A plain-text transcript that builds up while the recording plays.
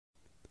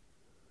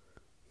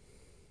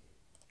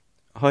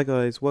Hi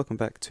guys, welcome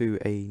back to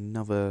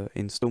another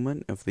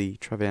installment of the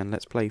Travian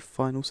Let's Play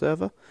final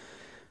server.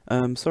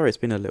 Sorry it's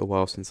been a little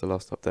while since the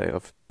last update.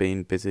 I've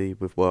been busy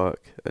with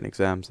work and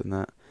exams and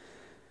that,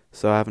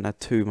 so I haven't had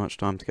too much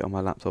time to get on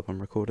my laptop and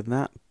recording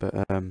that, but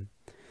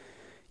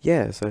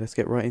yeah, so let's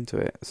get right into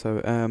it. So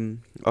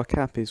our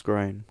cap is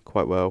growing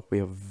quite well. We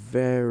are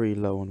very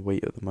low on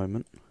wheat at the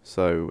moment,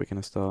 so we're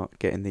going to start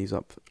getting these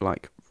up,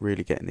 like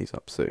really getting these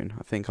up soon.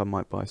 I think I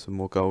might buy some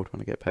more gold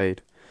when I get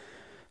paid,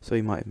 so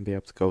you might even be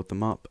able to gold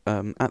them up.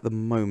 At the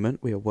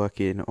moment, we are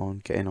working on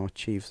getting our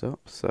chiefs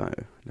up. So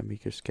let me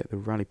just get the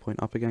rally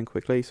point up again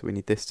quickly. So we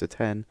need this to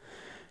 10,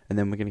 and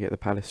then we're going to get the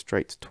palace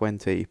straight to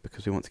 20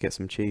 because we want to get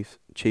some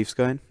chiefs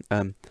going.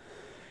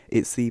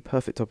 It's the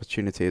perfect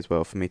opportunity as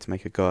well for me to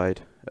make a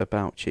guide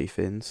about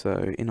chiefing.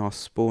 So in our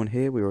spawn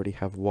here, we already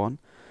have one.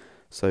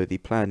 So the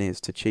plan is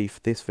to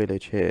chief this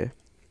village here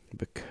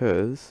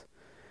because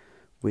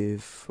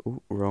with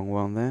wrong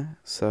one there.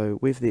 So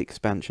with the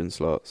expansion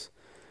slots,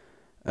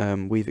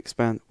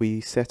 we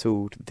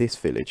settled this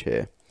village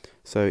here.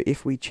 So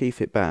if we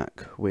chief it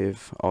back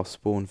with our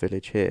spawn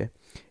village here,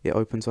 it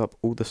opens up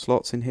all the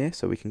slots in here,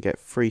 so we can get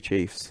 3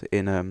 chiefs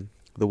in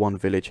the one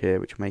village here,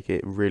 which make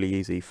it really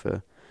easy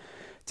for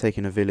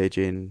taking a village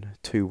in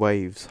 2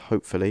 waves.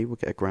 Hopefully we'll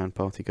get a grand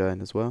party going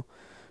as well.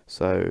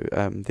 So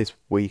this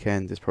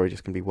weekend is probably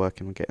just going to be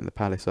working on getting the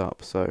palace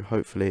up, so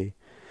hopefully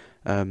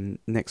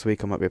next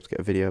week I might be able to get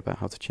a video about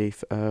how to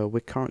chief. We're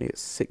currently at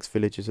 6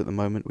 villages at the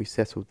moment. We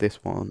settled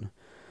this one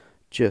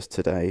just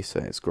today, so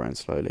it's growing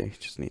slowly.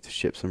 Just need to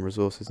ship some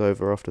resources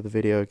over after the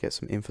video, get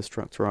some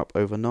infrastructure up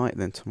overnight,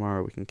 then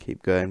tomorrow we can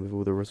keep going with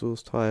all the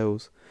resource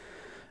tiles.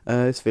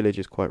 This village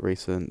is quite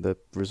recent. The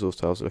resource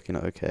tiles are looking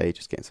okay,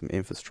 just getting some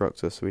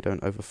infrastructure so we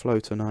don't overflow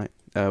tonight.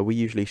 We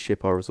usually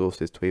ship our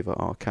resources to either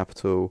our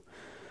capital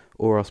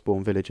or our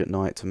spawn village at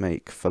night to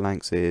make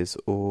phalanxes,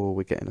 or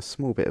we're getting a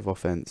small bit of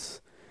offense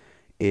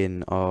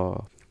in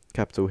our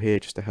capital here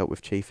just to help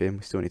with chiefing.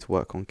 We still need to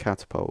work on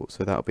catapult,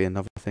 so that'll be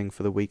another thing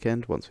for the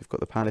weekend once we've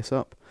got the palace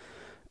up.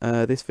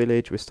 This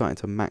village, we're starting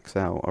to max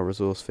out our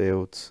resource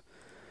fields,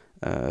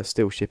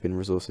 still shipping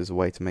resources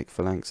away to make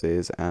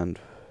phalanxes,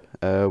 and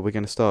we're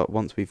going to start,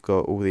 once we've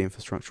got all the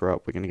infrastructure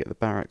up, we're going to get the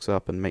barracks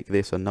up and make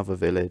this another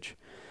village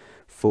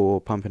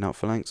for pumping out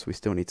phalanx. We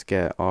still need to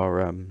get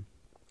our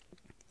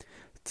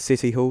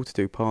city hall to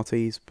do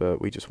parties, but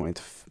we just wanted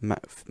to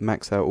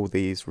max out all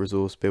these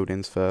resource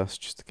buildings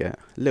first, just to get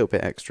a little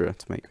bit extra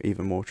to make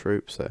even more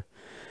troops. So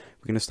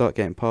we're going to start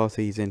getting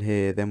parties in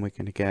here, then we're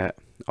going to get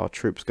our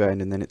troops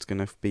going, and then it's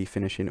going to be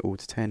finishing all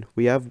to 10.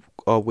 We have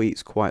our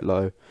wheats quite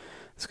low.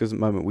 It's because at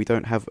the moment we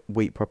don't have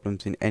wheat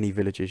problems in any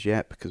villages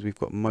yet, because we've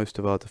got most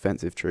of our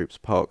defensive troops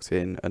parked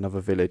in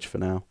another village for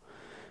now,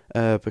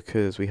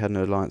 because we had an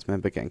alliance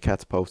member getting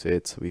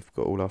catapulted, so we've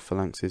got all our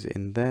phalanxes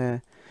in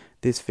there.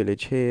 This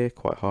village here,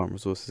 quite high on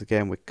resources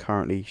again. We're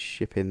currently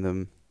shipping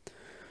them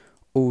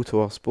all to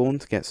our spawn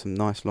to get some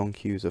nice long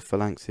queues of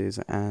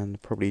phalanxes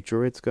and probably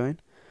druids going.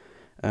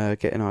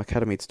 Getting our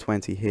academy to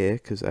 20 here,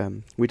 because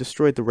we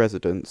destroyed the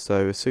residence,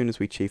 so as soon as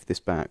we chief this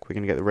back, we're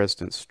going to get the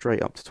residence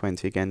straight up to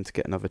 20 again to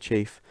get another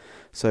chief.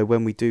 So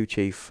when we do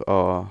chief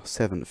our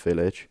 7th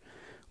village,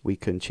 we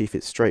can chief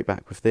it straight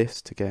back with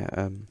this to get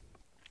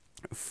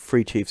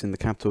 3 chiefs in the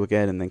capital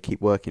again, and then keep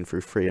working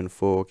through 3 and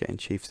 4, getting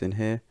chiefs in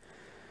here.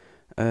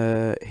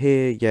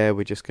 Here, yeah,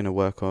 we're just going to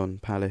work on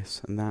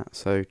palace and that.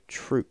 So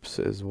troops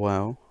as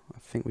well. I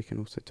think we can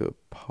also do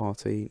a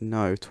party.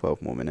 No,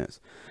 12 more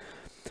minutes.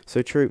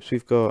 So troops,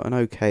 we've got an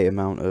okay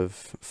amount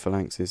of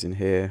phalanxes in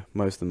here.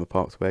 Most of them are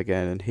parked away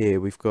again. And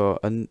here we've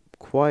got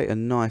quite a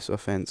nice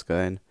offense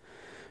going.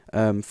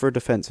 For a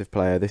defensive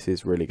player, this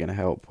is really going to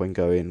help when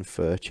going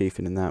for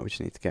chiefing and that. We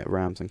just need to get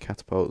rams and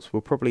catapults.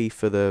 We'll probably,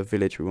 for the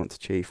village we want to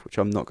chief, which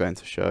I'm not going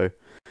to show,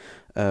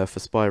 for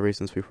spy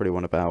reasons, we probably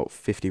want about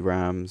 50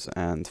 rams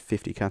and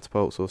 50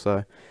 catapults or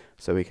so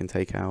we can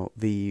take out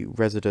the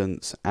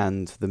residence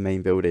and the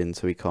main building,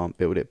 so we can't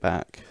build it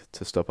back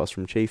to stop us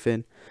from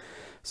chiefing.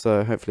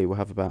 So hopefully we'll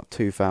have about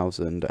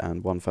 2,000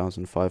 and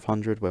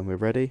 1,500 when we're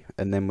ready,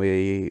 and then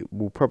we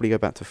will probably go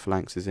back to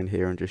phalanxes in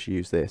here and just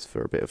use this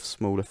for a bit of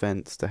small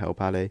offense to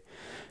help Ali.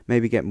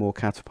 Maybe get more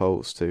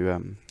catapults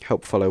to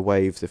help follow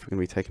waves if we're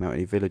going to be taking out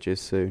any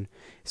villages soon.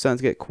 It's starting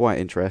to get quite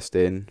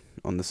interesting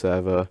on the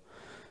server,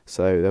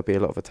 so there'll be a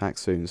lot of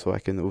attacks soon, so I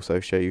can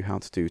also show you how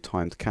to do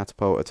timed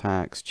catapult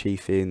attacks,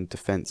 chiefing,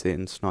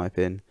 defensing,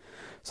 sniping.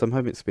 So I'm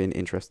hoping it's going to be an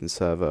interesting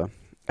server.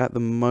 At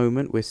the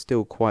moment, we're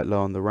still quite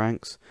low on the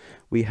ranks.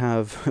 We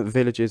have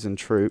villages and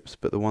troops,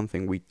 but the one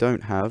thing we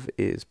don't have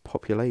is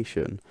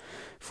population.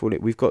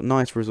 We've got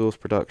nice resource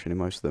production in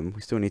most of them.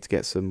 We still need to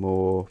get some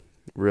more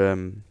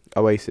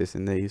oasis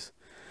in these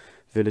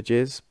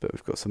villages, but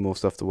we've got some more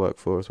stuff to work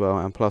for as well.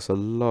 And plus, a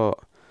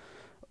lot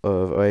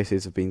of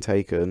oases have been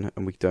taken,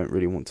 and we don't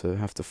really want to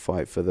have to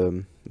fight for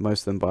them.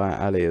 Most of them by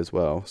Ali as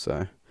well,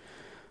 so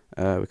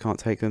we can't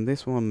take them.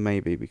 This one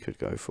maybe we could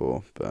go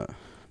for, but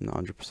I'm not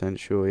 100%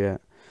 sure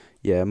yet.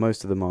 Yeah,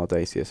 most of them are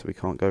Dacia, so we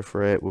can't go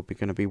for it. We're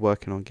going to be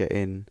working on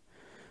getting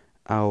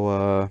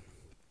our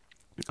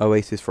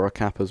oasis for our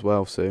cap as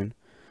well soon.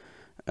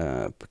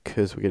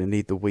 because we're going to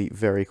need the wheat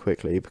very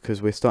quickly,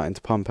 because we're starting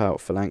to pump out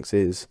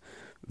phalanxes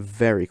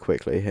very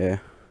quickly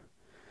here.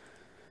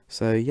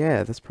 So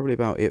yeah, that's probably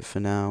about it for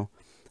now.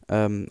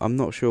 I'm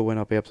not sure when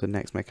I'll be able to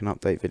next make an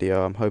update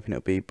video. I'm hoping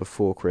it'll be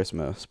before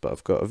Christmas, but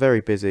I've got a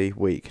very busy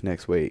week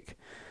next week,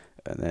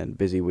 and then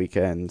busy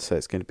weekend, so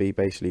it's going to be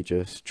basically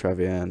just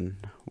Travian,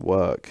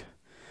 work,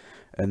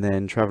 and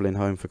then travelling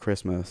home for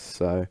Christmas.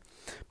 So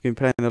I've been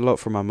playing a lot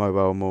from my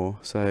mobile more.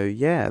 So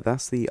yeah,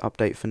 that's the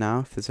update for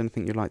now. If there's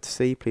anything you'd like to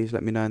see, please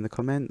let me know in the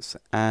comments.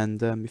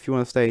 And if you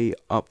want to stay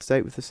up to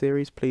date with the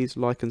series, please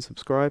like and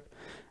subscribe.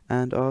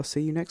 And I'll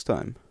see you next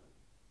time.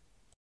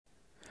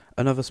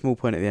 Another small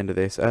point at the end of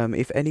this,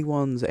 if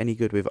anyone's any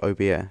good with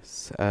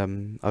OBS,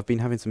 I've been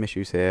having some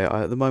issues here.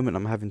 At the moment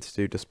I'm having to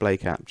do display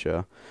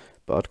capture,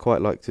 but I'd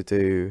quite like to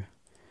do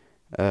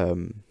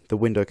the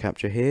window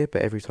capture here,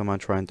 but every time I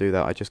try and do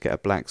that I just get a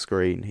black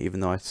screen, even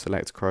though I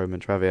select Chrome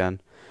and Travian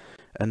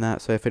and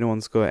that. So if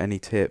anyone's got any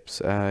tips,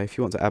 if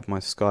you want to add my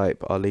Skype,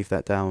 I'll leave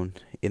that down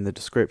in the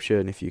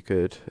description if you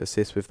could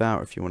assist with that,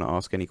 or if you want to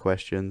ask any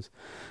questions.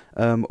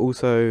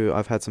 Also,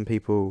 I've had some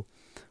people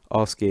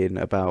asking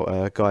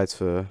about guides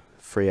for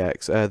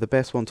 3x. The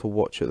best one to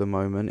watch at the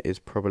moment is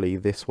probably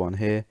this one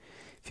here.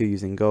 If you're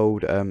using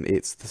gold,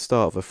 it's the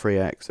start of a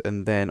 3x,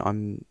 and then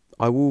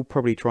I will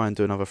probably try and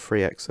do another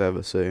 3x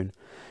server soon,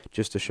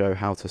 just to show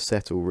how to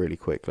settle really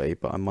quickly,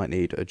 but I might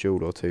need a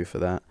jewel or two for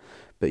that.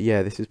 But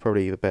yeah, this is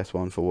probably the best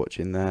one for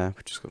watching there.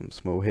 We've just got them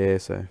small here,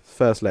 so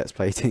first Let's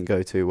Play didn't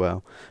go too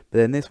well, but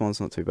then this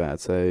one's not too bad.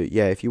 So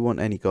yeah, if you want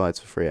any guides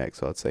for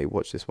 3x, I'd say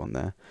watch this one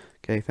there.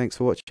 Okay, thanks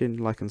for watching,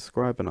 like and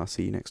subscribe, and I'll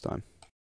see you next time.